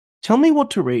Tell Me What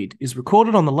to Read is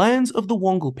recorded on the lands of the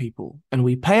Wongal people, and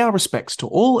we pay our respects to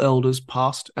all elders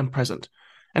past and present,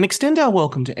 and extend our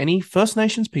welcome to any First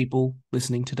Nations people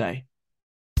listening today.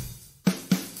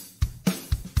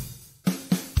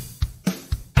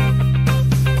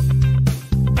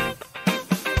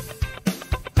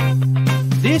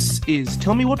 This is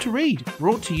Tell Me What to Read,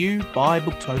 brought to you by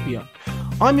Booktopia.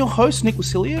 I'm your host, Nick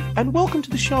Wasiliev, and welcome to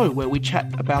the show where we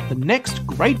chat about the next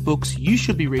great books you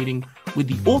should be reading with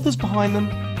the authors behind them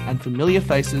and familiar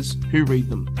faces who read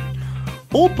them.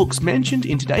 All books mentioned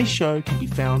in today's show can be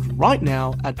found right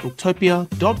now at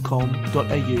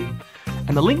booktopia.com.au,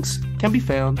 and the links can be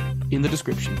found in the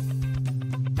description.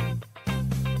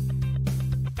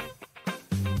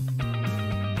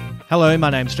 Hello, my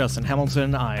name's Justin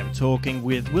Hamilton. I am talking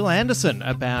with Wil Anderson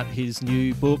about his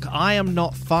new book, I Am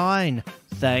Not Fine,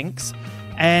 Thanks.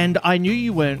 And I knew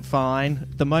you weren't fine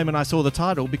the moment I saw the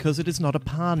title because it is not a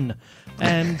pun.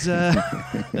 And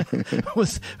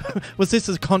was this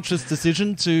a conscious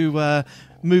decision to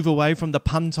move away from the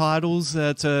pun titles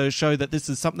to show that this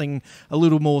is something a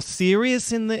little more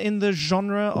serious in the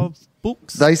genre of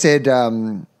books? They said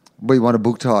we want a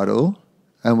book title.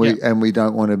 And we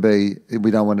don't want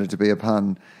it to be a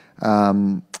pun.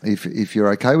 If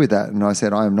you're okay with that, and I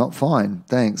said I am not fine,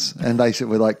 thanks. And they said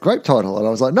we're like great title, and I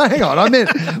was like no, hang on, I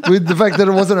meant with the fact that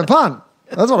it wasn't a pun.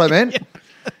 That's what I meant. Yeah.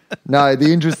 No,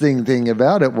 the interesting thing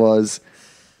about it was,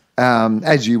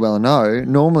 as you well know,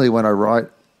 normally when I write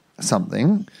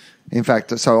something, in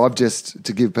fact, so I've just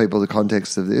to give people the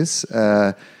context of this,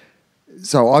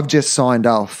 so I've just signed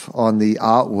off on the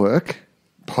artwork,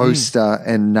 poster,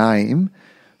 and name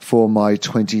for my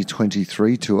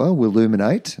 2023 tour,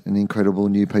 Willuminate, an incredible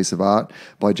new piece of art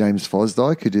by James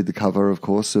Fosdyke, who did the cover, of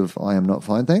course, of I Am Not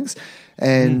Fine, Thanks,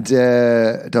 and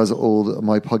does all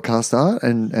my podcast art,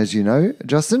 and as you know,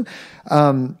 Justin.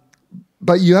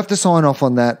 But you have to sign off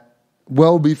on that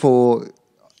well before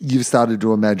you've started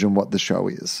to imagine what the show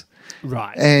is.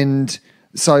 Right. And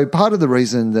so part of the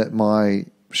reason that my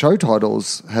show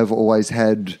titles have always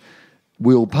had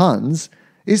Wil puns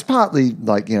is partly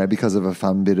because of a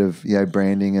fun bit of,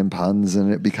 branding and puns,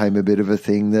 and it became a bit of a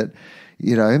thing that,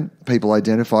 people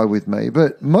identify with me.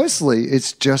 But mostly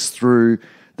it's just through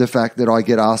the fact that I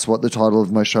get asked what the title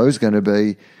of my show is going to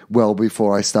be well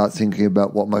before I start thinking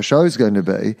about what my show is going to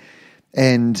be.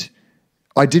 And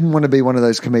I didn't want to be one of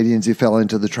those comedians who fell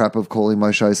into the trap of calling my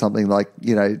show something like,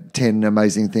 10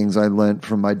 amazing things I learnt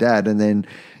from my dad, and then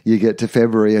you get to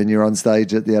February and you're on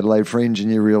stage at the Adelaide Fringe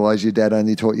and you realise your dad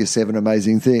only taught you 7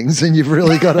 amazing things, and you've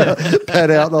really got to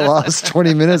pad out the last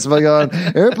 20 minutes by going,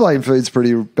 airplane food's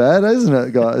pretty bad, isn't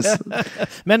it, guys?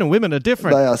 Men and women are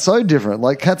different. They are so different,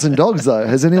 like cats and dogs, though.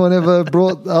 Has anyone ever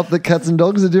brought up that cats and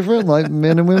dogs are different, like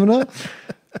men and women are?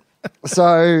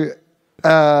 So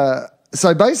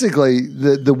basically,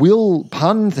 the Wil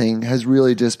pun thing has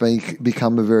really just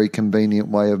become a very convenient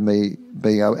way of me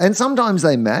being able, and sometimes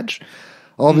they match.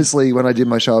 Obviously, when I did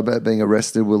my show about being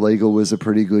arrested, Wil Legal was a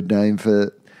pretty good name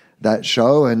for that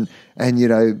show, and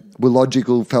Wil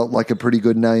Logical felt like a pretty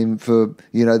good name for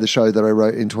the show that I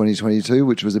wrote in 2022,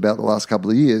 which was about the last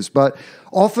couple of years. But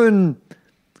often,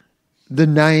 the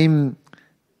name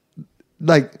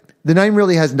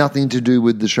really has nothing to do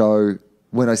with the show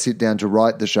when I sit down to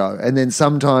write the show. And then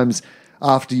sometimes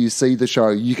after you see the show,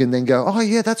 you can then go, oh,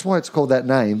 yeah, that's why it's called that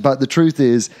name. But the truth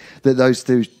is that those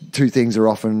two things are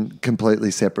often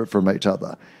completely separate from each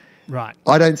other. Right.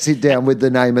 I don't sit down with the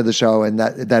name of the show, and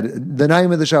that the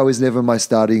name of the show is never my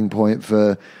starting point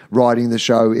for writing the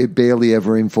show. It barely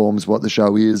ever informs what the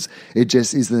show is. It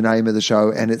just is the name of the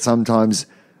show, and it sometimes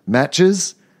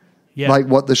matches like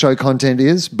what the show content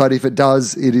is. But if it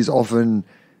does, it is often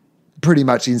pretty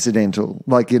much incidental,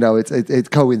 it's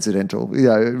coincidental,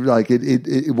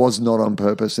 it was not on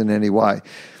purpose in any way.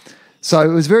 So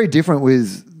it was very different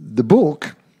with the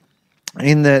book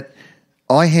in that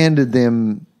I handed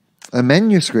them a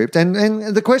manuscript,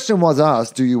 and the question was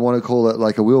asked, do you want to call it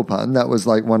like a Wil pun? That was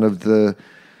like one of the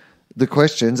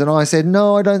questions, and I said,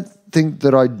 no, I don't think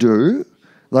that I do.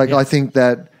 I think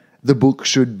that the book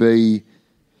should be,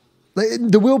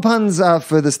 the Wil puns are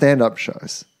for the stand-up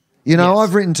shows.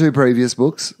 I've written 2 previous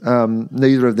books.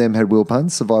 Neither of them had Wil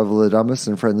puns, Survival of the Dumbest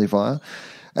and Friendly Fire.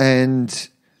 And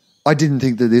I didn't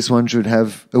think that this one should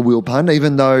have a Wil pun,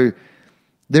 even though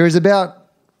the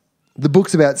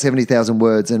book's about 70,000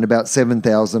 words, and about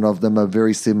 7,000 of them are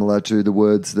very similar to the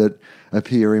words that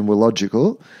appear in Wil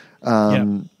Logical,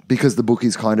 because the book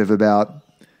is kind of about,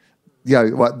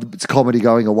 it's comedy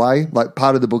going away. Like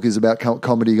part of the book is about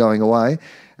comedy going away,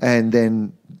 and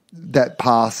then that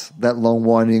path, that long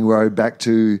winding road back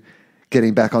to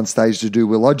getting back on stage to do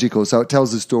Wil Logical. So it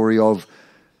tells the story of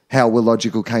how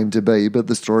Wilogical came to be, but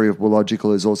the story of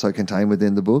Wilogical is also contained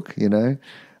within the book, you know.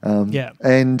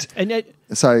 And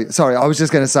so, sorry, I was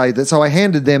just going to say that. So I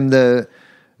handed them the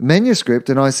manuscript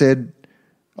and I said,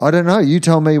 I don't know, you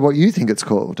tell me what you think it's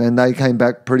called. And they came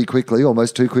back pretty quickly,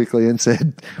 almost too quickly, and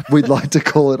said, we'd like to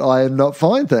call it I Am Not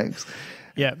Fine, Thanks.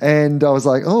 Yeah. And I was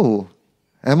like, oh,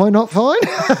 am I not fine?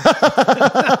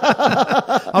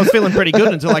 I was feeling pretty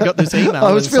good until I got this email.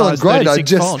 I was feeling great. I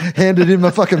just handed in my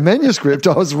fucking manuscript.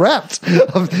 I was wrapped.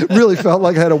 I really felt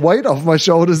like I had a weight off my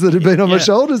shoulders that had been on my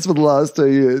shoulders for the last 2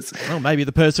 years. Well, maybe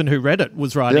the person who read it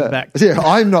was writing back. Yeah,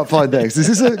 I'm not fine, thanks. Is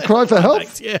this a cry for help?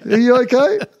 Are you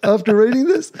okay after reading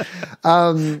this?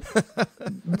 But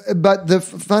the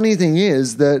funny thing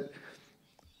is that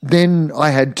then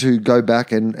I had to go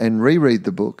back and reread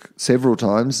the book several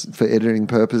times for editing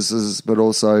purposes, but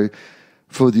also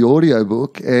for the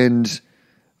audiobook. And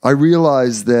I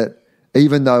realized that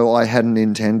even though I hadn't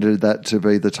intended that to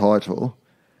be the title,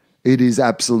 it is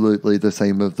absolutely the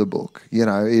theme of the book. You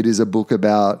know, it is a book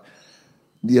about,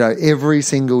 you know, every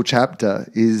single chapter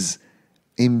is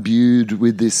imbued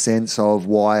with this sense of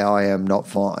why I am not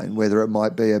fine, whether it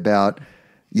might be about,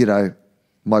 you know,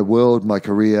 my world, my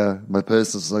career, my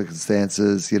personal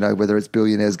circumstances, you know, whether it's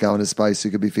billionaires going to space who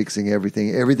could be fixing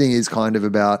everything. Everything is kind of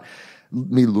about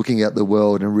me looking at the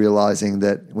world and realizing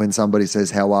that when somebody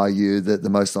says, how are you, that the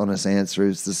most honest answer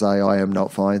is to say, I am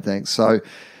not fine, thanks. So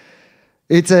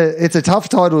it's a tough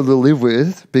title to live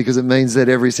with because it means that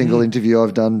every single interview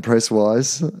I've done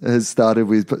press-wise has started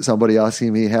with somebody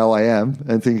asking me how I am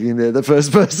and thinking they're the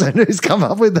first person who's come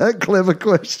up with that clever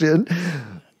question.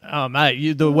 Oh,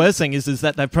 mate, the worst thing is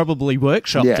that they've probably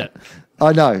workshopped it.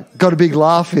 I know. Got a big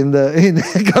laugh in the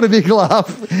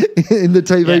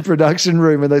TV production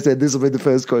room, and they said this will be the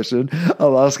first question.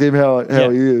 I'll ask him how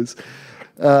he is.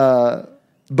 But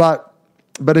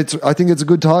I think it's a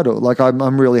good title. Like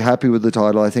I'm really happy with the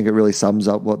title. I think it really sums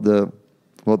up what the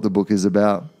book is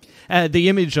about. The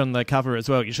image on the cover as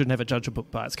well. You should never judge a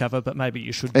book by its cover, but maybe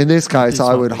you should. In this case,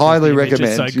 I would highly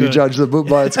recommend you judge the book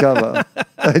by its cover,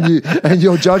 and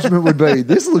your judgment would be,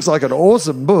 this looks like an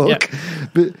awesome book. Yeah.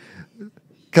 But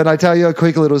can I tell you a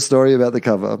quick little story about the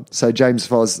cover? So James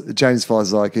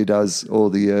Foz, like, who does all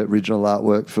the original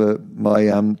artwork for my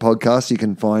podcast, you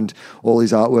can find all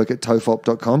his artwork at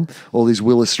tofop.com, all his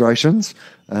Willustrations.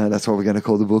 That's what we're going to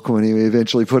call the book when we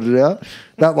eventually put it out.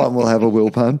 That one will have a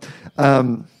Will pun.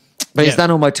 But he's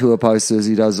done all my tour posters.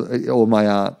 He does all my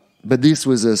art. But this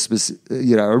was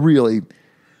a really,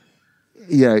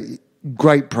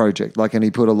 great project. Like, and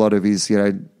he put a lot of his,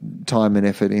 time and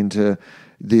effort into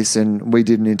this. And we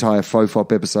did an entire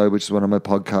Fofop episode, which is one of my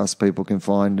podcasts people can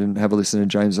find and have a listen to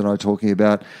James and I talking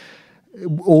about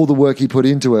all the work he put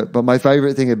into it. But my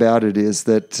favorite thing about it is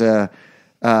that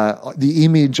the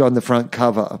image on the front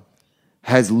cover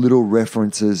has little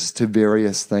references to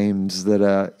various themes that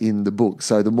are in the book.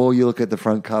 So the more you look at the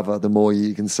front cover, the more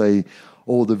you can see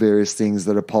all the various things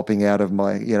that are popping out of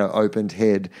my, opened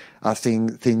head are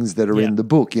things that are in the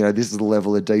book. This is the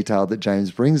level of detail that James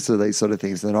brings to these sort of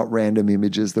things. They're not random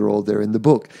images. They're all there in the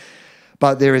book.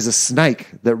 But there is a snake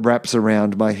that wraps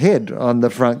around my head on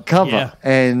the front cover. Yeah.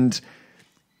 And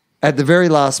at the very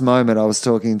last moment, I was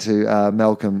talking to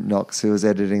Malcolm Knox, who was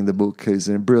editing the book, who's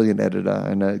a brilliant editor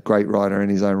and a great writer in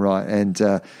his own right.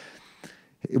 And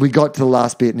we got to the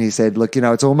last bit and he said, look,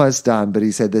 it's almost done. But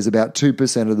he said there's about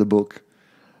 2% of the book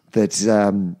that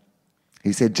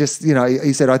he said,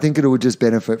 he said, I think it would just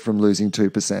benefit from losing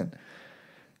 2%.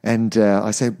 And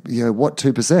I said, what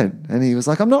 2%? And he was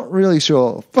like, I'm not really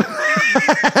sure.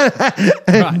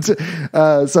 And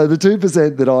so the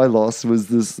 2% that I lost was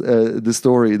the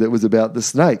story that was about the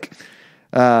snake,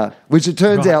 which it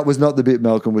turns out was not the bit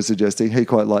Malcolm was suggesting. He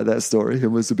quite liked that story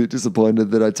and was a bit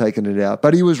disappointed that I'd taken it out.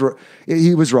 But he was right.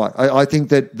 I think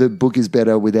that the book is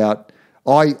better without...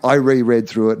 I reread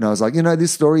through it and I was like,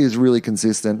 this story is really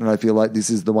consistent and I feel like this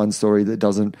is the one story that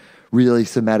doesn't really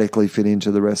thematically fit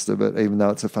into the rest of it, even though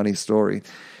it's a funny story.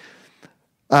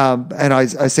 And I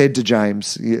said to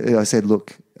James, I said,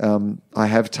 look, I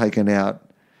have taken out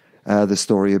the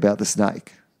story about the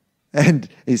snake. And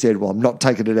he said, well, I'm not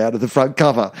taking it out of the front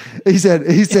cover. He said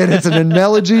it's an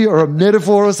analogy or a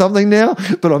metaphor or something now,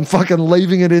 but I'm fucking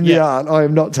leaving it in the art. I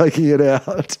am not taking it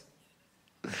out.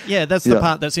 Yeah, that's the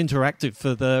part that's interactive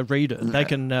for the reader. They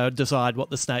can decide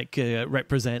what the snake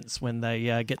represents when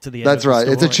they get to the end. That's of the right.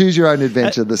 story. It's a choose your own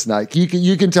adventure, the snake.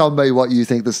 You can tell me what you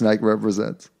think the snake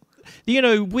represents.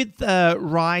 With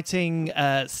writing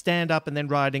stand-up and then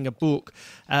writing a book,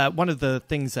 one of the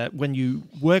things that when you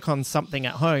work on something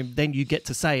at home, then you get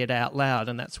to say it out loud,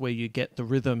 and that's where you get the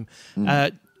rhythm.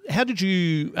 how did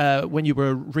you, when you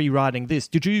were rewriting this,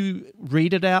 did you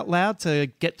read it out loud to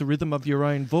get the rhythm of your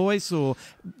own voice, or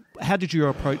how did your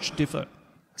approach differ?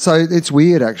 So it's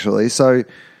weird, actually. So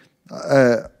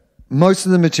most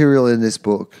of the material in this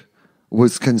book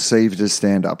was conceived as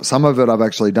stand-up. Some of it I've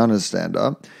actually done as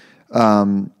stand-up.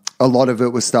 A lot of it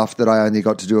was stuff that I only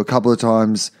got to do a couple of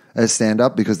times as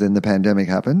stand-up because then the pandemic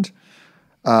happened.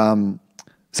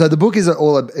 So the book is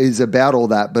about all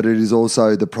that, but it is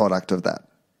also the product of that.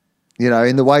 You know,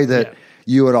 in the way that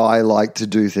you and I like to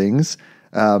do things,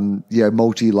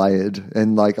 multi-layered,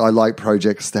 and like I like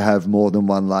projects to have more than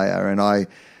one layer, and I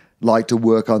like to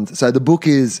work on. So the book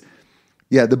is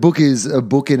a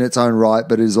book in its own right,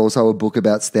 but it is also a book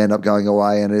about stand-up going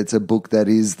away, and it's a book that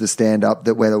is the stand-up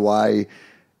that went away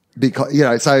because, you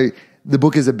know, so the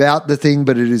book is about the thing,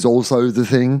 but it is also the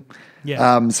thing.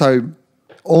 Yeah. So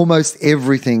almost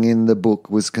everything in the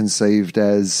book was conceived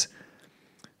as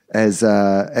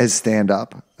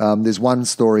stand-up. There's one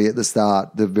story at the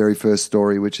start, the very first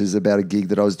story, which is about a gig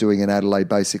that I was doing in Adelaide,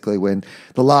 basically when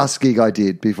the last gig I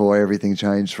did before everything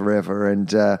changed forever. And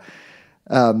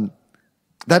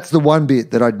that's the one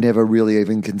bit that I'd never really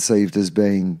even conceived as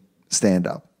being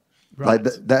stand-up. Right.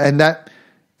 And that,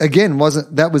 again,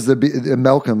 that was the bit,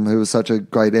 Malcolm, who was such a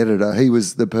great editor, he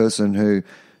was the person who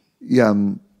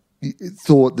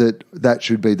thought that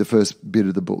should be the first bit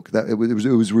of the book. That it was.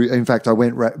 In fact, I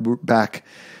went back,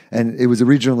 and it was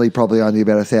originally probably only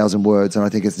about 1,000 words, and I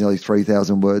think it's nearly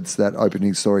 3,000 words, that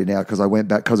opening story now, because I went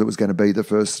back because it was going to be the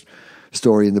first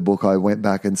story in the book. I went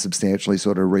back and substantially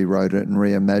sort of rewrote it and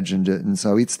reimagined it, and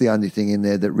so it's the only thing in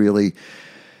there that really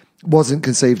wasn't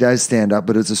conceived as stand-up,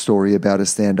 but it's a story about a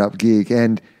stand-up gig.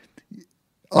 And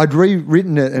I'd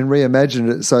rewritten it and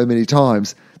reimagined it so many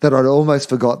times that I'd almost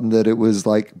forgotten that it was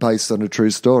like based on a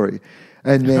true story.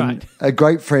 And then a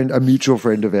great friend, a mutual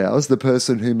friend of ours, the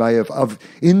person who may have,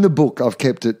 in the book, I've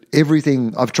kept it,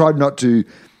 everything, I've tried not to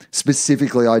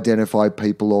specifically identify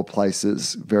people or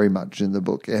places very much in the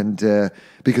book, and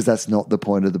because that's not the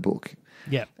point of the book.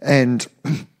 Yeah.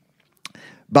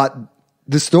 But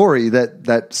the story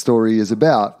that story is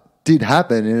about did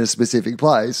happen in a specific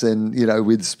place, and, you know,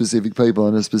 with specific people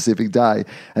on a specific day.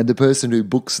 And the person who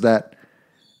books that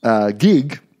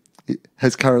gig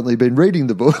has currently been reading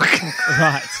the book.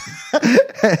 Right.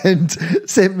 And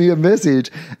sent me a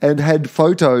message and had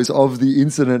photos of the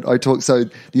incident I talked. So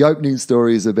the opening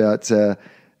story is about, so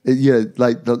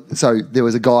there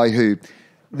was a guy who,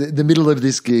 the middle of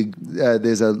this gig,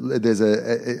 there's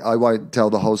a I won't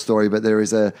tell the whole story, but there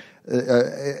is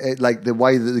like the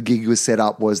way that the gig was set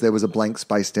up was there was a blank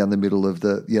space down the middle of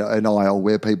the, you know, an aisle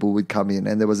where people would come in,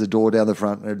 and there was a door down the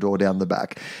front and a door down the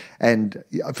back. And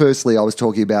firstly, I was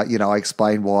talking about, you know, I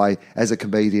explained why, as a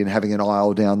comedian, having an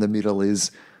aisle down the middle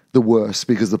is the worst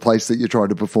because the place that you're trying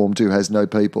to perform to has no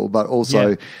people, but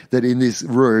also that in this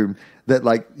room that,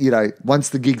 like, you know, once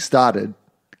the gig started,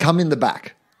 come in the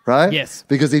back. Right? Yes.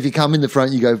 Because if you come in the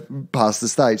front, you go past the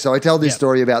stage. So I tell this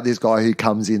story about this guy who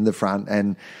comes in the front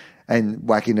and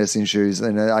wackiness ensues,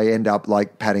 and I end up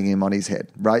like patting him on his head,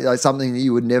 right? Like something that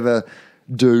you would never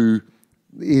do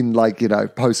in, like, you know,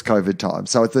 post-COVID time.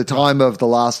 So it's the time of the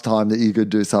last time that you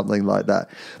could do something like that.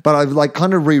 But I've like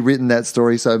kind of rewritten that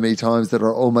story so many times that I've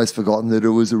almost forgotten that it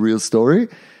was a real story.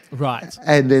 Right.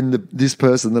 And then this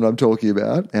person that I'm talking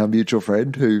about, our mutual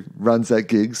friend who runs that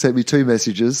gig, sent me 2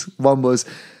 messages. One was,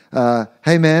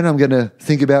 hey man, I'm going to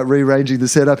think about rearranging the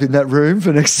setup in that room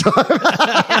for next time.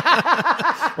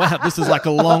 Wow, this is like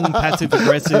a long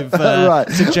passive-aggressive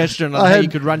suggestion on how you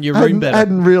could run your room better. I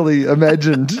hadn't really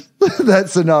imagined that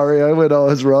scenario when I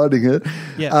was writing it.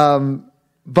 Yeah.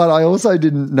 But I also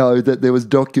didn't know that there was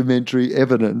documentary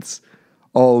evidence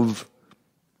of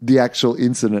the actual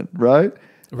incident, right?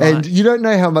 Right. And you don't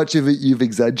know how much of it you've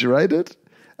exaggerated.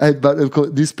 But of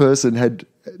course, this person had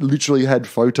literally had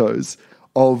photos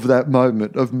of that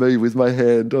moment of me with my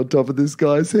hand on top of this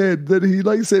guy's head that he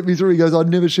like sent me through. He goes, I'd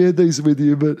never shared these with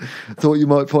you, but thought you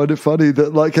might find it funny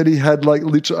that like, and he had like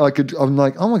literally, I'm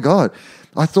like, oh my God,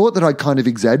 I thought that I kind of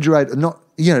exaggerated, not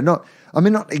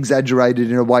exaggerated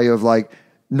in a way of like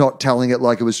not telling it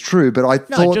like it was true, but I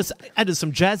thought... just added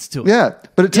some jazz to it. Yeah,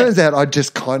 but it turns out I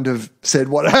just kind of said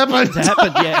what happened. It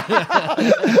happened,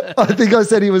 yeah. I think I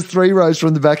said he was 3 rows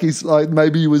from the back. He's like,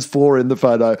 maybe he was 4 in the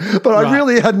photo. But I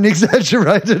really hadn't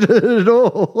exaggerated it at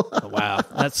all. Oh, wow,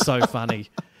 that's so funny.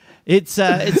 It's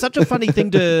such a funny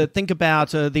thing to think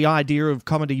about, the idea of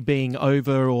comedy being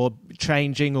over or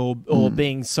changing or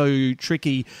being so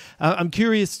tricky. I'm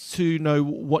curious to know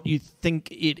what you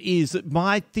think it is.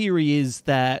 My theory is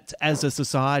that as a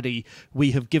society,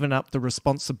 we have given up the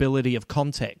responsibility of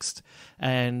context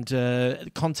and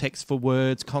context for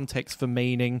words, context for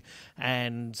meaning,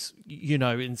 and,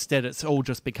 instead it's all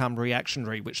just become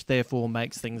reactionary, which therefore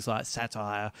makes things like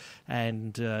satire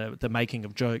and the making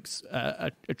of jokes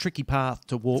a tricky path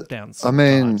to walk down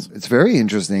sometimes. It's very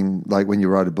interesting, like when you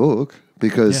write a book,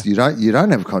 because you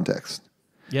don't have context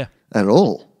at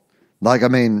all. Like,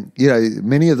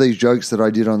 many of these jokes that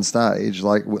I did on stage,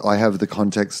 like I have the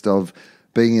context of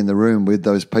being in the room with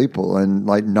those people and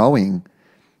like knowing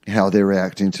how they're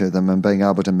reacting to them and being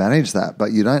able to manage that.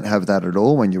 But you don't have that at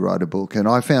all when you write a book. And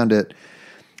I found it...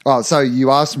 Oh, so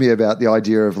you asked me about the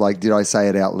idea of like, did I say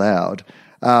it out loud?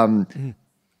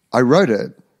 I wrote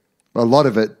it, a lot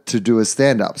of it, to do a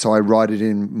stand-up. So I write it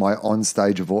in my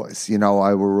on-stage voice. I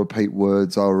will repeat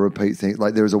words, I will repeat things.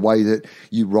 Like there's a way that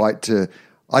you write to...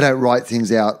 I don't write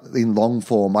things out in long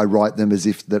form. I write them as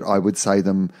if that I would say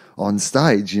them on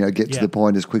stage, get to the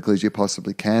point as quickly as you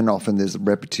possibly can. Often there's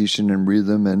repetition and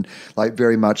rhythm and like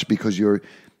very much because you're...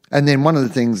 And then one of the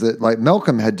things that like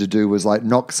Malcolm had to do was like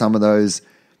knock some of those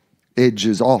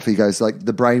edges off. He goes like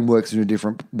the brain works in a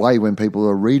different way when people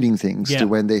are reading things to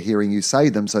when they're hearing you say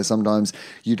them. So sometimes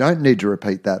you don't need to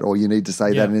repeat that or you need to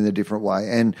say that in a different way.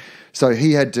 And so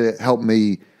he had to help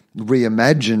me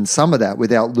reimagine some of that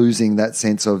without losing that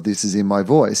sense of this is in my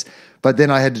voice. But then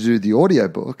I had to do the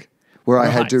audiobook where I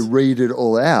had to read it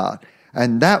all out.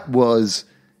 And that was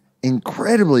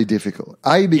incredibly difficult.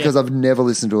 Because I've never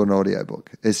listened to an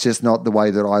audiobook. It's just not the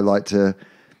way that I like to...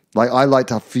 Like I like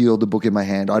to feel the book in my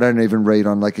hand. I don't even read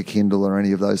on like a Kindle or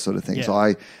any of those sort of things.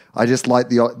 I just like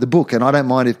the book, and I don't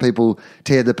mind if people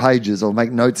tear the pages or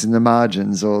make notes in the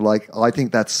margins or like I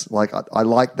think that's like I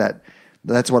like that.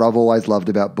 That's what I've always loved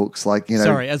about books. Like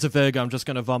Sorry, as a Virgo, I'm just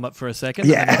going to vomit for a second.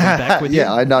 Yeah, and then I'll be back with you.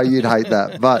 I know you'd hate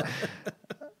that, but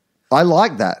I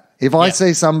like that. If I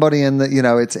see somebody and that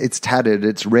it's tattered,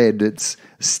 it's red, it's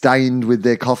stained with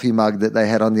their coffee mug that they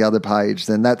had on the other page,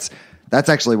 then that's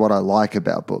actually what I like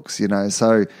about books,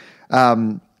 So,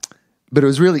 but it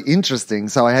was really interesting.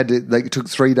 So I had to, it took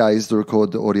 3 days to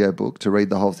record the audiobook, to read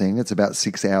the whole thing. It's about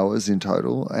 6 hours in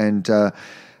total. And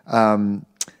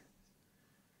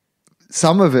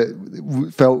some of it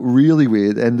felt really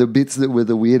weird. And the bits that were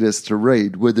the weirdest to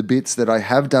read were the bits that I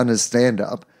have done as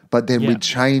stand-up, but then we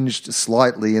changed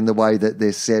slightly in the way that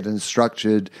they're set and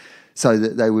structured so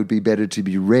that they would be better to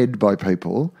be read by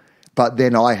people. But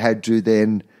then I had to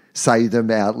then say them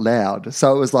out loud.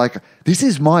 So it was like, this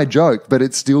is my joke, but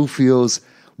it still feels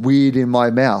weird in my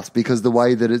mouth because the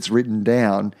way that it's written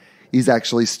down is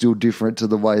actually still different to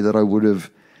the way that I would have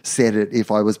said it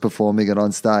if I was performing it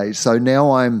on stage. So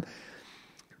now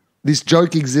this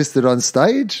joke existed on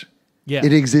stage. Yeah.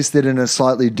 It existed in a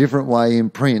slightly different way in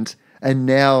print. And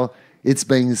now it's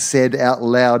being said out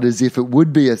loud as if it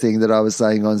would be a thing that I was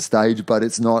saying on stage, but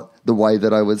it's not the way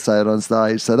that I would say it on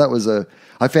stage. So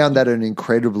I found that an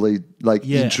incredibly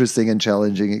interesting and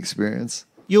challenging experience.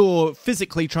 You're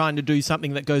physically trying to do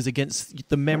something that goes against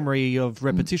the memory of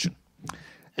repetition.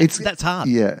 That's hard.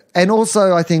 Yeah. And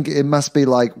also I think it must be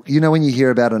like, when you hear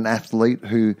about an athlete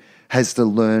who has to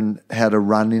learn how to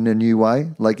run in a new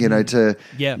way, to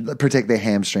protect their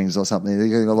hamstrings or something. They're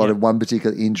getting a lot of one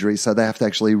particular injury, so they have to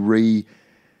actually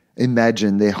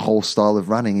reimagine their whole style of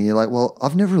running. And you're like, well,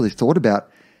 I've never really thought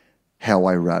about how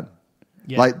I run.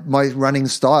 Yeah. Like my running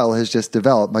style has just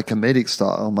developed, my comedic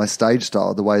style, my stage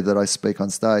style, the way that I speak on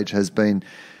stage has been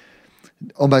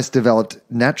almost developed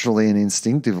naturally and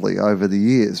instinctively over the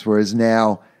years, whereas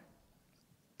now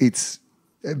it's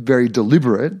very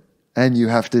deliberate and you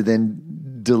have to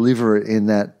then deliver it in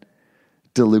that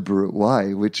deliberate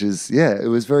way, which is, it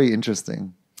was very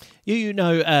interesting.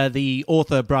 The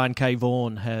author Brian K.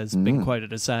 Vaughan has been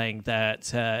quoted as saying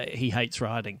that he hates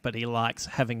writing, but he likes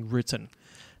having written.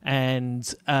 And,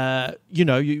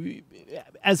 you,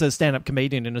 as a stand-up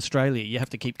comedian in Australia, you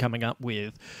have to keep coming up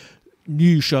with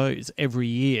new shows every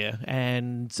year.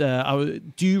 And do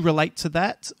you relate to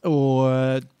that,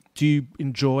 or do you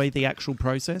enjoy the actual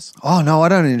process? Oh, no, I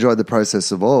don't enjoy the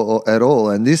process at all.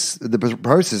 And the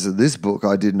process of this book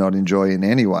I did not enjoy in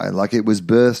any way. Like, it was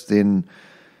birthed in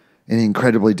an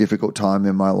incredibly difficult time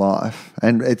in my life.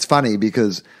 And it's funny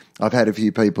because I've had a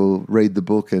few people read the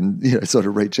book and, sort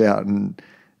of reach out and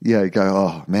go,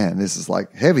 oh, man, this is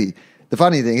like heavy. The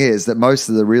funny thing is that most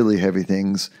of the really heavy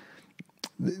things,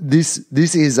 this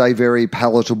is a very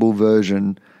palatable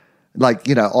version. Like,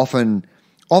 often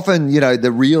often,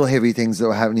 the real heavy things that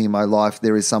were happening in my life,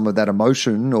 there is some of that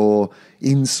emotion or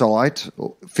insight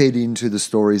fed into the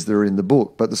stories that are in the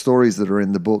book. But the stories that are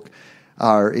in the book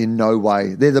are in no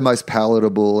way, they're the most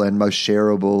palatable and most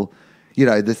shareable,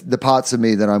 the parts of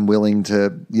me that I'm willing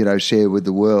to, share with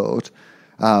the world.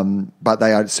 But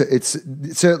it's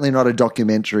certainly not a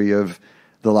documentary of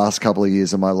the last couple of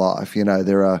years of my life.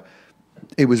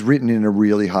 It was written in a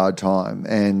really hard time,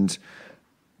 and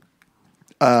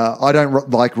I don't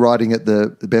like writing at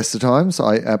the best of times.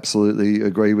 I absolutely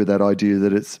agree with that idea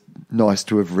that it's nice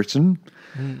to have written.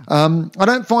 I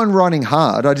don't find writing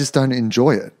hard. I just don't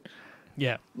enjoy it.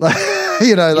 Yeah.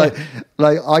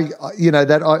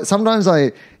 Sometimes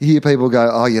I hear people go,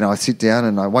 I sit down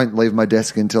and I won't leave my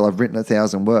desk until I've written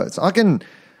 1,000 words. I can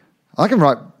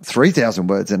write 3,000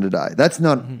 words in a day. That's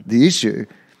not the issue.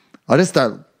 I just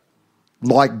don't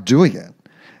like doing it.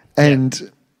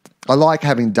 And I like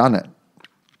having done it.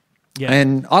 Yeah.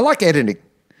 And I like editing.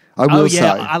 I will say.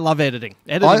 I love editing.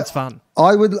 Editing's fun.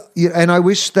 I would, and I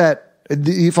wish that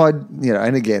if I,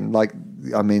 and again,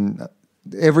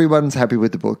 everyone's happy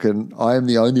with the book, and I am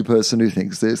the only person who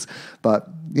thinks this, but,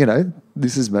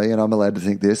 this is me and I'm allowed to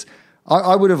think this.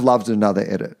 I would have loved another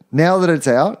edit. Now that it's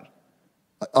out,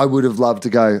 I would have loved to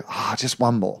go, just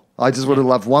one more. I just would have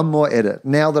loved one more edit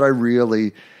now that I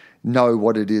really know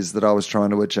what it is that I was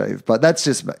trying to achieve. But that's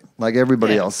just me. Like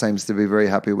everybody else seems to be very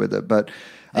happy with it. But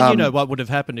and you know what would have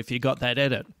happened if you got that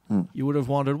edit? You would have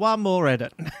wanted one more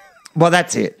edit. Well,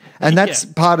 that's it. And that's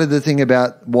part of the thing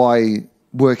about why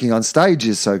working on stage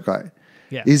is so great,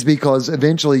 is because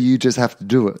eventually you just have to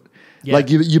do it. Yeah. Like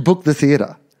you book the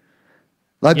theatre.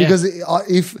 Because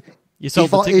if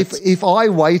I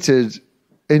waited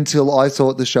until I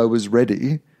thought the show was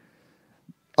ready,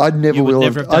 I'd never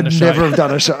have done a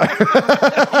show.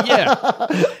 Yeah.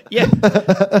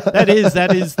 That is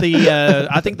the.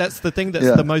 I think that's the thing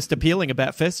that's the most appealing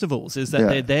about festivals is that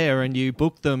they're there and you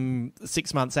book them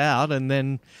 6 months out and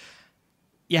then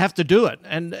you have to do it.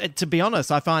 And to be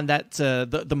honest, I find that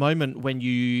the moment when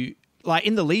you. Like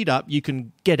in the lead up, you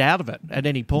can get out of it at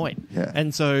any point. Yeah.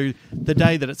 And so the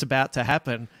day that it's about to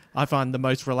happen, I find the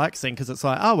most relaxing because it's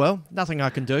like, oh, well, nothing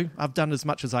I can do. I've done as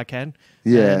much as I can.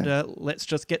 Yeah. And let's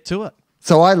just get to it.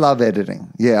 So I love editing.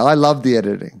 Yeah, I love the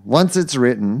editing. Once it's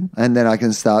written and then I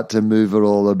can start to move it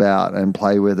all about and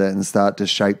play with it and start to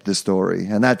shape the story.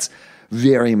 And that's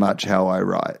very much how I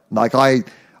write. Like I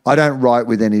don't write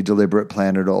with any deliberate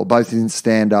plan at all, both in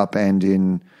stand-up and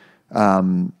in...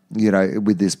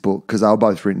 with this book, because they were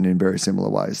both written in very similar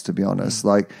ways, to be honest.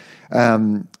 There's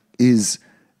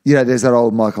that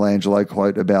old Michelangelo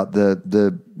quote about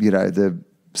the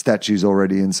statues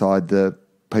already inside the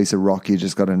piece of rock. You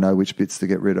just got to know which bits to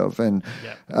get rid of. And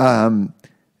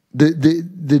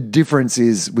the difference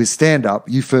is with stand-up,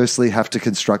 you firstly have to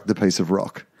construct the piece of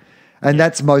rock. And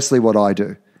that's mostly what I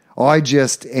do. I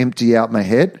just empty out my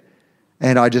head.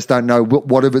 And I just don't know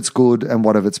what of it's good and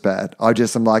what of it's bad.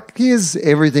 I'm like, here's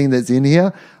everything that's in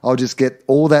here. I'll just get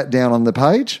all that down on the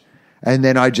page. And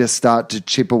then I just start to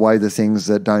chip away the things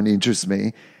that don't interest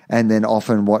me. And then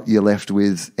often what you're left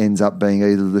with ends up being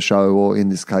either the show or, in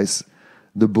this case,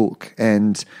 the book.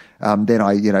 And then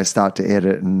I, start to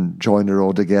edit and join it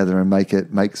all together and make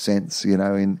it make sense, So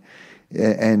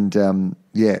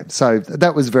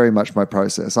that was very much my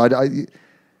process.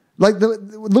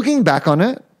 Looking back on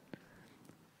it,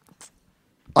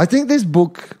 I think this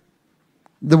book,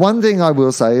 the one thing I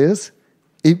will say is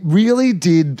it really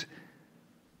did,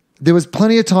 there was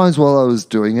plenty of times while I was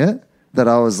doing it that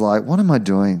I was like, what am I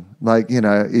doing?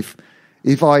 If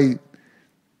I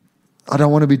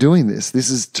don't want to be doing this. This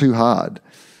is too hard.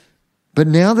 But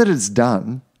now that it's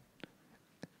done,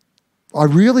 I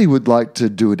really would like to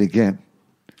do it again.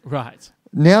 Right.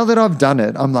 Now that I've done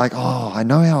it, I'm like, I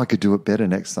know how I could do it better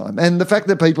next time. And the fact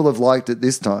that people have liked it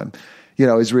this time,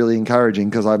 is really encouraging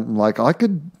because I'm like, I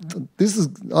can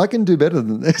do better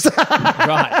than this.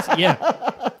 Right, yeah.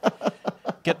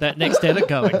 Get that next edit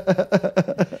going.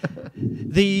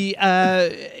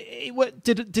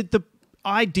 Did the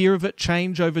idea of it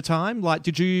change over time? Like,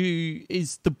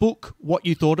 is the book what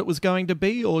you thought it was going to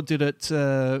be, or did it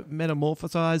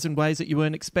metamorphosize in ways that you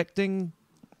weren't expecting?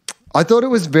 I thought it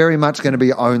was very much going to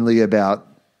be only about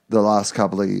the last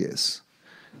couple of years.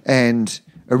 And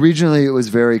originally, it was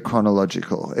very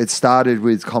chronological. It started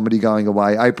with comedy going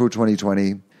away, April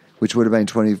 2020, which would have been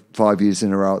 25 years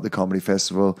in a row at the Comedy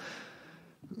Festival.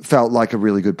 Felt like a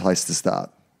really good place to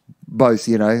start, both,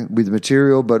 with the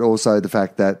material, but also the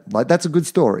fact that, that's a good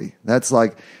story. That's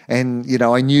and,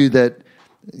 I knew that,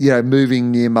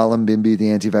 moving near Mullumbimby,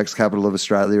 the anti-vax capital of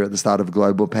Australia at the start of a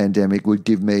global pandemic would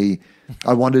give me,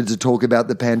 I wanted to talk about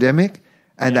the pandemic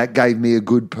And that gave me a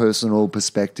good personal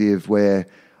perspective where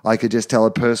I could just tell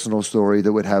a personal story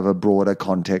that would have a broader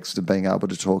context of being able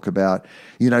to talk about,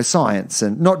 science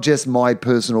and not just my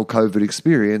personal COVID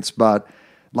experience, but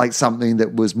like something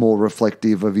that was more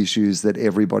reflective of issues that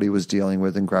everybody was dealing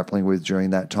with and grappling with during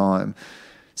that time.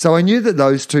 So I knew that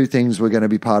those two things were going to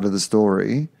be part of the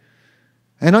story.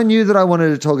 And I knew that I wanted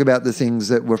to talk about the things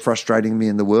that were frustrating me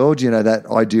in the world, that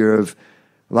idea of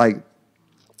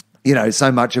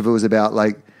so much of it was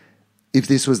about if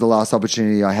this was the last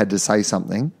opportunity I had to say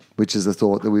something, which is a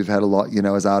thought that we've had a lot,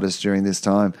 as artists during this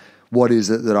time, what is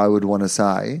it that I would want to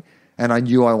say? And I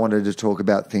knew I wanted to talk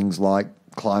about things like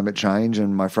climate change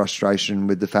and my frustration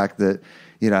with the fact that,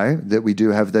 that we do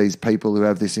have these people who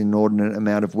have this inordinate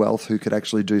amount of wealth who could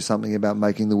actually do something about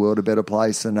making the world a better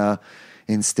place and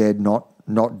instead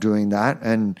not doing that,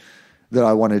 and that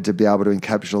I wanted to be able to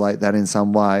encapsulate that in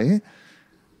some way.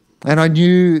 And I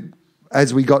knew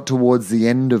as we got towards the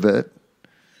end of it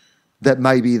that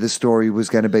maybe the story was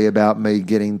going to be about me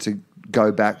getting to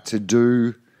go back to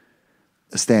do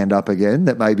stand-up again,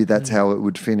 that maybe that's how it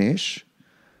would finish.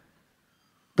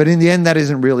 But in the end, that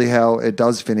isn't really how it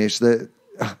does finish.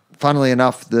 Funnily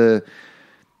enough, the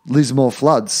Lismore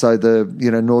floods, so the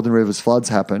Northern Rivers floods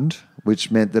happened,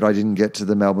 which meant that I didn't get to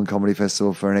the Melbourne Comedy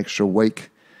Festival for an extra week.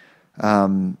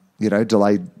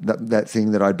 Delayed that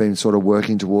thing that I'd been sort of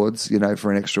working towards,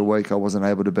 for an extra week. I wasn't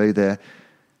able to be there.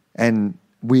 And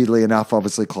weirdly enough,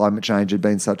 obviously climate change had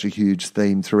been such a huge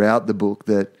theme throughout the book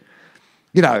that,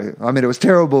 it was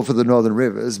terrible for the Northern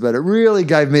Rivers, but it really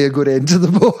gave me a good end to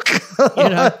the book.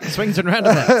 Swings and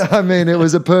roundabouts. It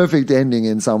was a perfect ending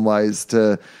in some ways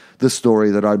to the story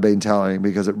that I'd been telling,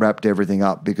 because it wrapped everything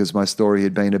up, because my story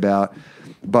had been about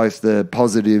both the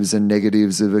positives and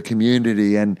negatives of a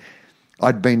community. And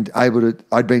I'd been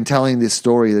telling this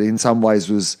story that in some ways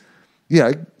was,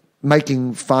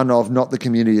 making fun of not the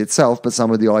community itself, but some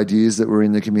of the ideas that were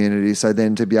in the community. So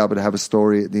then to be able to have a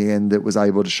story at the end that was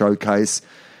able to showcase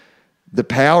the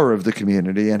power of the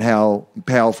community and how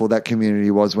powerful that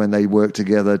community was when they worked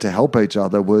together to help each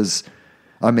other was,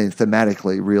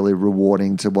 thematically really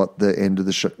rewarding to what the end of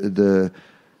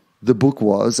the book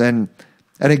was. And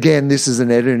again, this is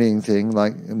an editing thing.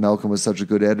 Like Malcolm was such a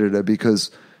good editor, because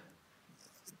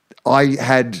I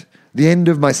had the end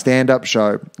of my stand-up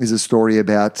show is a story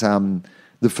about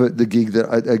the gig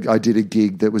that I did a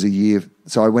gig that was a year.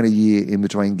 So I went a year in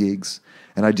between gigs,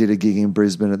 and I did a gig in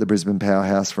Brisbane at the Brisbane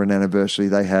Powerhouse for an anniversary.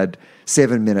 They had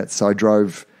 7 minutes. So I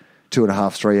drove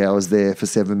 2.5, 3 hours there for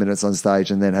 7 minutes on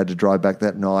stage, and then had to drive back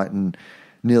that night and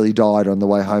nearly died on the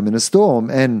way home in a storm.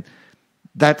 And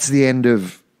that's the end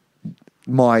of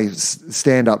my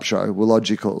stand-up show. Well,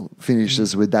 Logical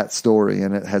finishes with that story,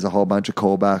 and it has a whole bunch of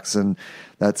callbacks, and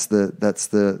that's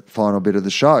the final bit of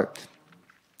the show.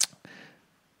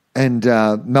 And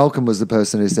Malcolm was the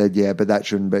person who said, yeah, but that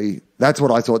shouldn't be. That's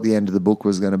what I thought the end of the book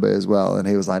was going to be as well. And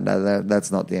he was like, no,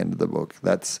 that's not the end of the book.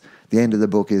 That's the end of the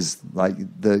book is like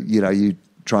you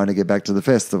trying to get back to the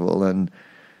festival and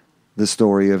the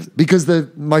story of, because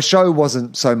my show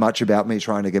wasn't so much about me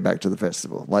trying to get back to the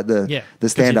festival. Like the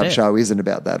stand-up show isn't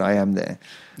about that. I am there.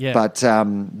 Yeah. But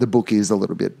the book is a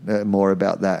little bit more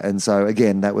about that. And so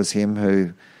again, that was him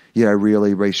who,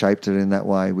 really reshaped it in that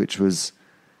way, which was,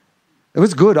 it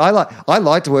was good. I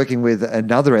liked working with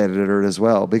another editor as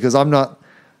well, because I'm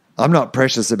not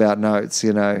precious about notes,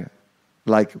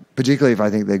 like particularly if I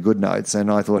think they're good notes. And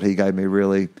I thought he gave me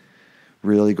really,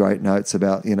 really great notes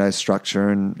about, structure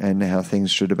and how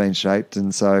things should have been shaped.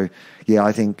 And so, yeah,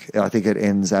 I think it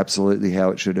ends absolutely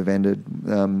how it should have ended,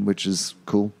 which is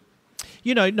cool.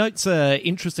 Notes are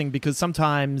interesting because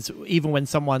sometimes even when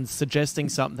someone's suggesting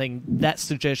something, that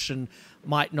suggestion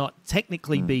might not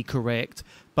technically be correct,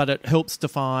 but it helps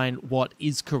define what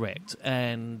is correct.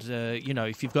 And,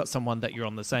 if you've got someone that you're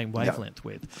on the same wavelength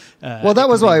with. Well, that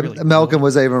was why really Malcolm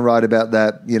was even right about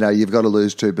that. You've got to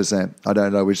lose 2%. I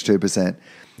don't know which 2%.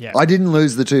 Yeah. I didn't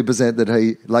lose the 2% that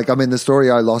he, the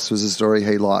story I lost was a story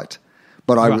he liked,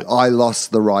 but I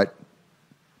lost the right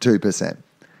 2%.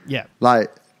 Yeah.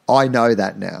 I know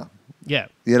that now. Yeah.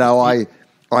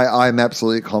 I'm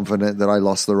absolutely confident that I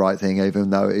lost the right thing, even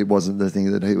though it wasn't the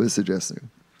thing that he was suggesting.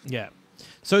 Yeah.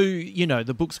 So,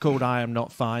 the book's called I Am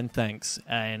Not Fine, Thanks,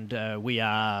 and we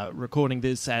are recording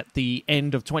this at the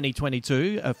end of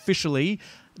 2022, officially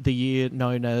the year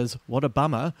known as What a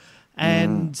Bummer.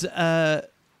 And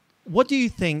what do you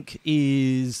think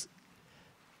is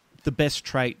the best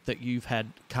trait that you've had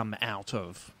come out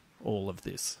of all of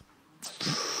this?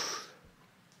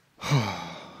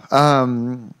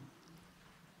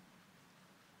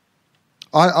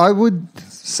 I would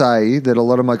say that a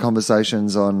lot of my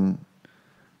conversations on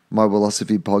my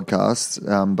Wasiliev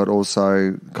podcast, but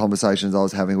also conversations I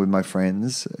was having with my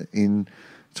friends in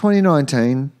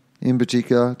 2019, in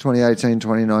particular, 2018,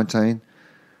 2019,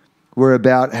 were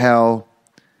about how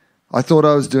I thought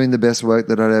I was doing the best work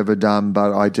that I'd ever done,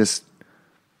 but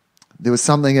there was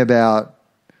something about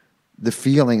the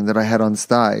feeling that I had on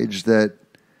stage that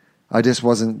I just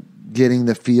wasn't getting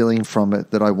the feeling from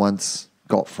it that I once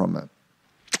got from it.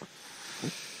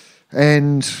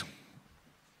 And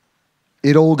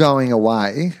it all going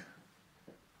away,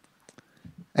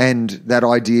 and that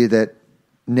idea that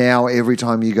now every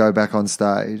time you go back on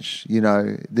stage, you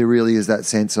know, there really is that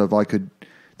sense of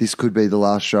this could be the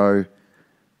last show,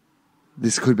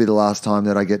 this could be the last time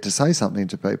that I get to say something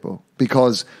to people,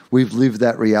 because we've lived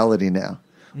that reality now.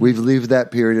 We've lived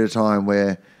that period of time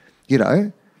where, you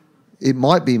know, it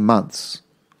might be months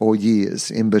or years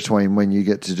in between when you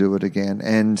get to do it again.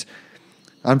 And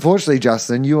unfortunately,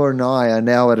 Justin, you and I are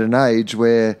now at an age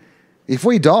where if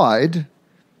we died,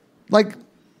 like,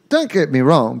 don't get me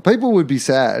wrong, people would be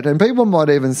sad, and people might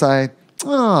even say,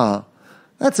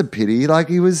 that's a pity, like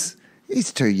he's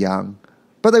too young.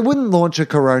 But they wouldn't launch a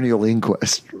coronial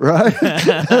inquest, right?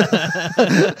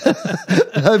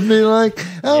 I'd be like,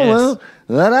 well,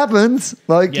 that happens.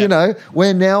 Like, you know,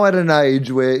 we're now at an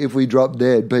age where if we drop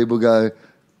dead, people go,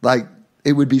 like,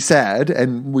 it would be sad,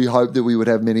 and we hope that we would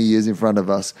have many years in front of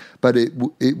us. But it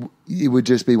would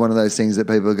just be one of those things that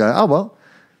people go, oh, well,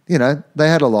 you know, they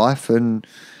had a life. And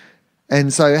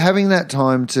so having that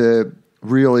time to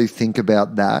really think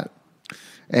about that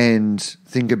and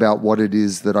think about what it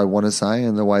is that I want to say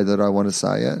and the way that I want to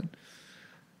say it.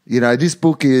 You know, this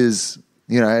book is,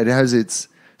 you know, it has its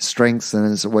strengths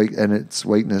and its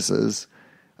weaknesses,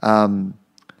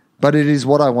 but it is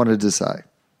what I wanted to say.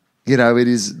 You know, it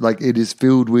is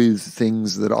filled with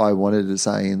things that I wanted to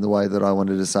say in the way that I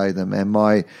wanted to say them. And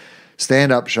my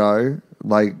stand-up show,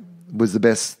 like, was the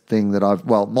best thing that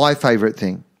my favourite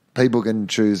thing. People can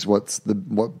choose what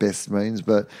best means,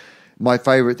 but my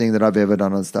favourite thing that I've ever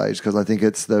done on stage, because I think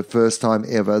it's the first time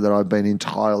ever that I've been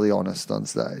entirely honest on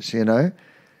stage, you know?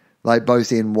 Like,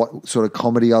 both in what sort of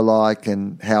comedy I like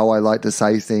and how I like to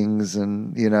say things,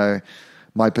 and, you know,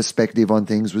 my perspective on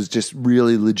things was just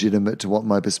really legitimate to what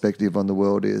my perspective on the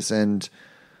world is. And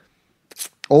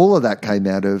all of that came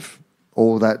out of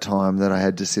all that time that I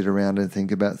had to sit around and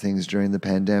think about things during the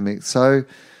pandemic. So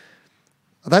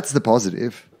that's the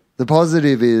positive. The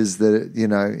positive is that, you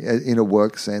know, in a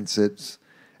work sense, it's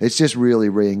just really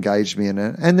re-engaged me in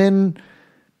it. And then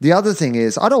the other thing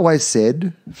is, I'd always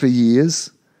said for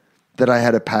years that I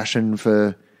had a passion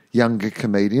for younger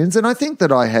comedians, and I think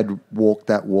that I had walked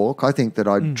that walk. I think that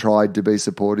I'd tried to be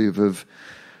supportive of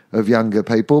younger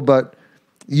people, but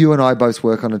you and I both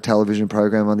work on a television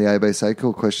program on the ABC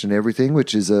called Question Everything,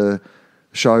 which is a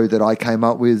show that I came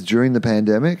up with during the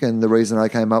pandemic, and the reason I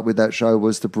came up with that show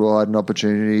was to provide an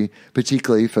opportunity,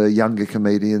 particularly for younger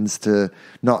comedians, to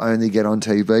not only get on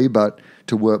TV but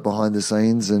to work behind the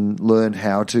scenes and learn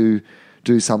how to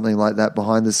do something like that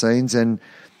behind the scenes. And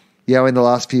yeah, in the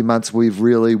last few months we've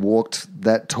really walked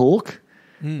that talk,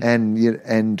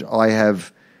 and I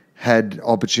have had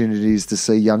opportunities to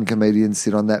see young comedians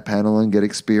sit on that panel and get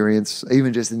experience,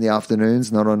 even just in the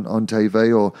afternoons, not on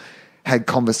TV, or had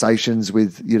conversations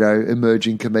with, you know,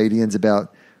 emerging comedians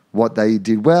about what they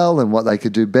did well and what they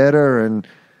could do better, and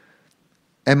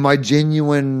my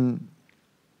genuine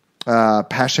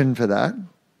passion for that.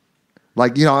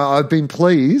 Like, you know, I've been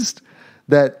pleased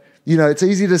that, you know, it's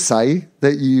easy to say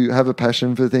that you have a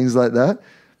passion for things like that,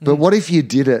 but what if you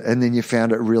did it and then you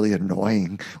found it really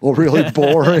annoying or really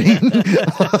boring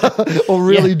or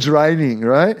really draining,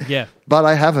 right? Yeah. But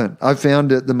I haven't. I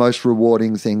found it the most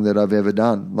rewarding thing that I've ever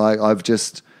done. Like, I've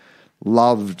just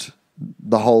loved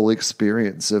the whole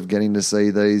experience of getting to see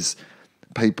these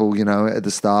people, you know, at the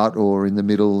start or in the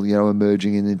middle, you know,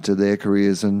 emerging into their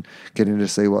careers and getting to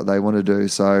see what they want to do.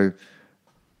 So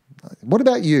what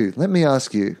about you? Let me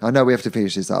ask you. I know we have to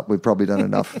finish this up. We've probably done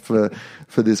enough for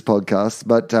this podcast,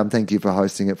 but thank you for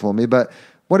hosting it for me. But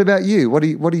what about you? What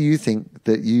do you think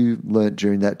that you learnt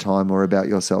during that time, or about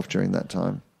yourself during that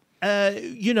time?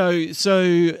 You know,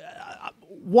 so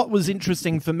what was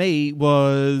interesting for me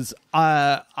was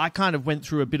I kind of went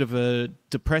through a bit of a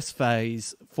depressed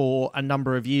phase for a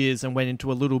number of years and went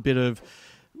into a little bit of,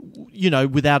 you know,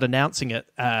 without announcing it,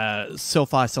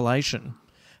 self-isolation.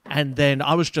 And then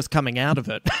I was just coming out of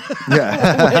it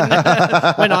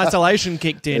when isolation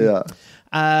kicked in.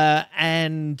 Yeah.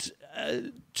 And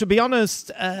to be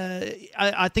honest,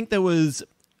 I think there was...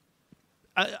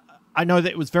 I know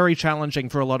that it was very challenging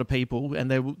for a lot of people,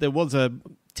 and there was a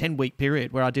 10-week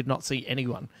period where I did not see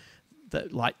anyone,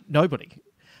 nobody.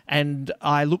 And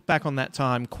I look back on that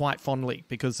time quite fondly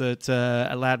because it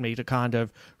allowed me to kind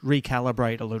of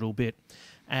recalibrate a little bit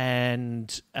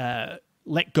and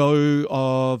let go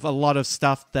of a lot of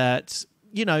stuff that,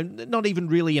 not even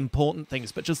really important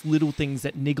things, but just little things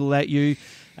that niggle at you,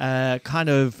 kind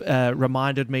of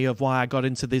reminded me of why I got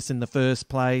into this in the first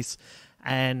place.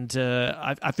 And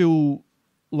I feel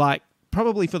like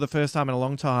probably for the first time in a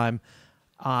long time,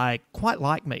 I quite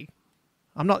like me.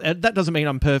 I'm not. That doesn't mean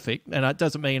I'm perfect, and it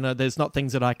doesn't mean there's not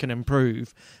things that I can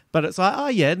improve. But it's like, oh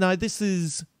yeah, no, this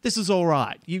is all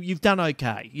right. You've done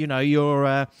okay. You're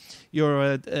a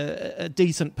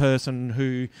decent person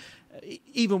who,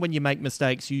 even when you make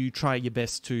mistakes, you try your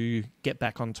best to get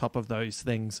back on top of those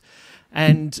things.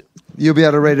 And you'll be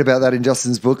able to read about that in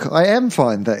Justin's book. I am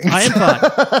fine, thanks. I am fine.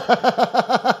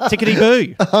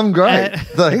 Tickety-boo. I'm great,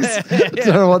 thanks.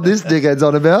 Don't know what this dickhead's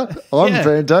on about. I'm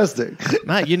fantastic.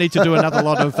 Mate, you need to do another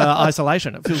lot of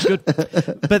isolation. It feels good.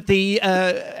 But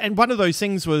and one of those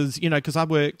things was, because I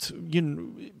worked,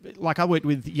 I worked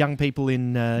with young people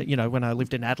in, when I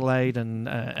lived in Adelaide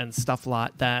and stuff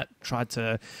like that, tried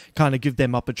to kind of give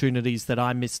them opportunities that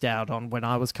I missed out on when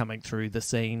I was coming through the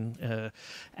scene.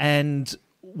 And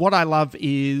what I love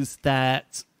is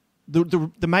that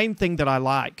the main thing that I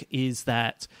like is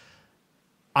that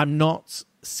I'm not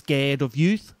scared of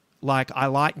youth. Like, I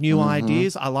like new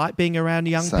ideas. I like being around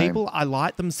young people. I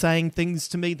like them saying things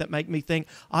to me that make me think,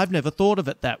 I've never thought of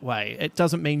it that way. It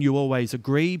doesn't mean you always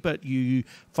agree, but you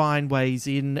find ways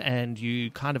in and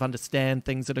you kind of understand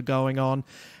things that are going on.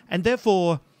 And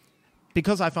therefore,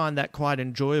 because I find that quite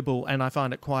enjoyable and I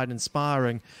find it quite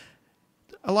inspiring,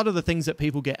 a lot of the things that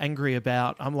people get angry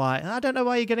about, I'm like, I don't know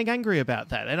why you're getting angry about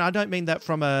that. And I don't mean that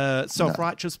from a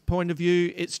self-righteous point of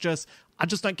view. It's just, I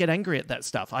just don't get angry at that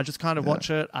stuff. I just kind of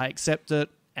watch it, I accept it,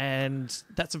 and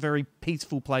that's a very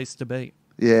peaceful place to be.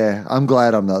 Yeah, I'm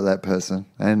glad I'm not that person.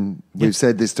 And we've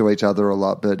said this to each other a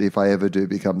lot, but if I ever do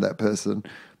become that person,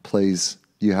 please,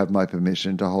 you have my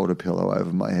permission to hold a pillow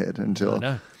over my head until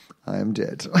I am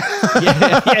dead. No,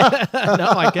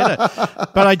 I get it,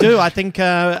 but I do. I think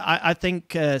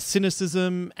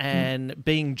cynicism and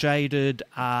being jaded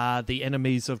are the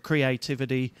enemies of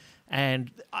creativity, and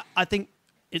I think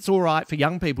it's all right for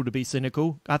young people to be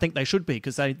cynical. I think they should be,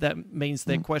 because that means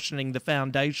they're questioning the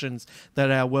foundations that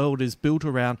our world is built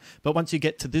around. But once you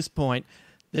get to this point,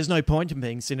 there's no point in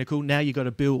being cynical. Now you've got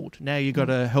to build. Now you've got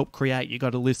to help create. You've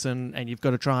got to listen, and you've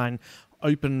got to try and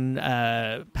open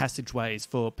passageways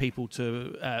for people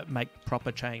to make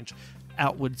proper change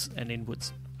outwards and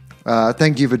inwards.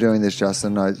 Thank you for doing this,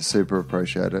 Justin. I super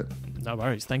appreciate it. No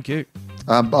worries. Thank you.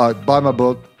 Buy my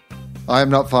book. I am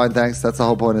not fine, thanks. That's the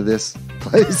whole point of this.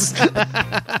 Please.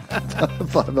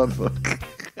 Buy my book.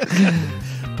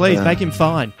 Please, make him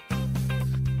fine.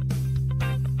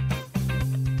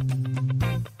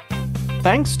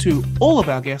 Thanks to all of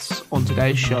our guests on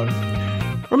today's show.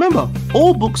 Remember,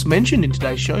 all books mentioned in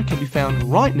today's show can be found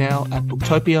right now at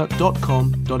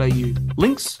booktopia.com.au.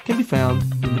 Links can be found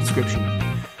in the description.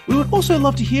 We would also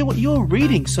love to hear what you're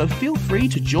reading, so feel free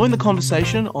to join the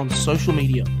conversation on social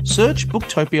media. Search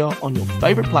Booktopia on your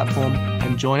favourite platform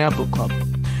and join our book club.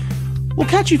 We'll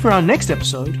catch you for our next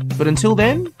episode, but until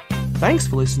then, thanks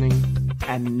for listening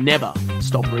and never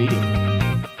stop reading.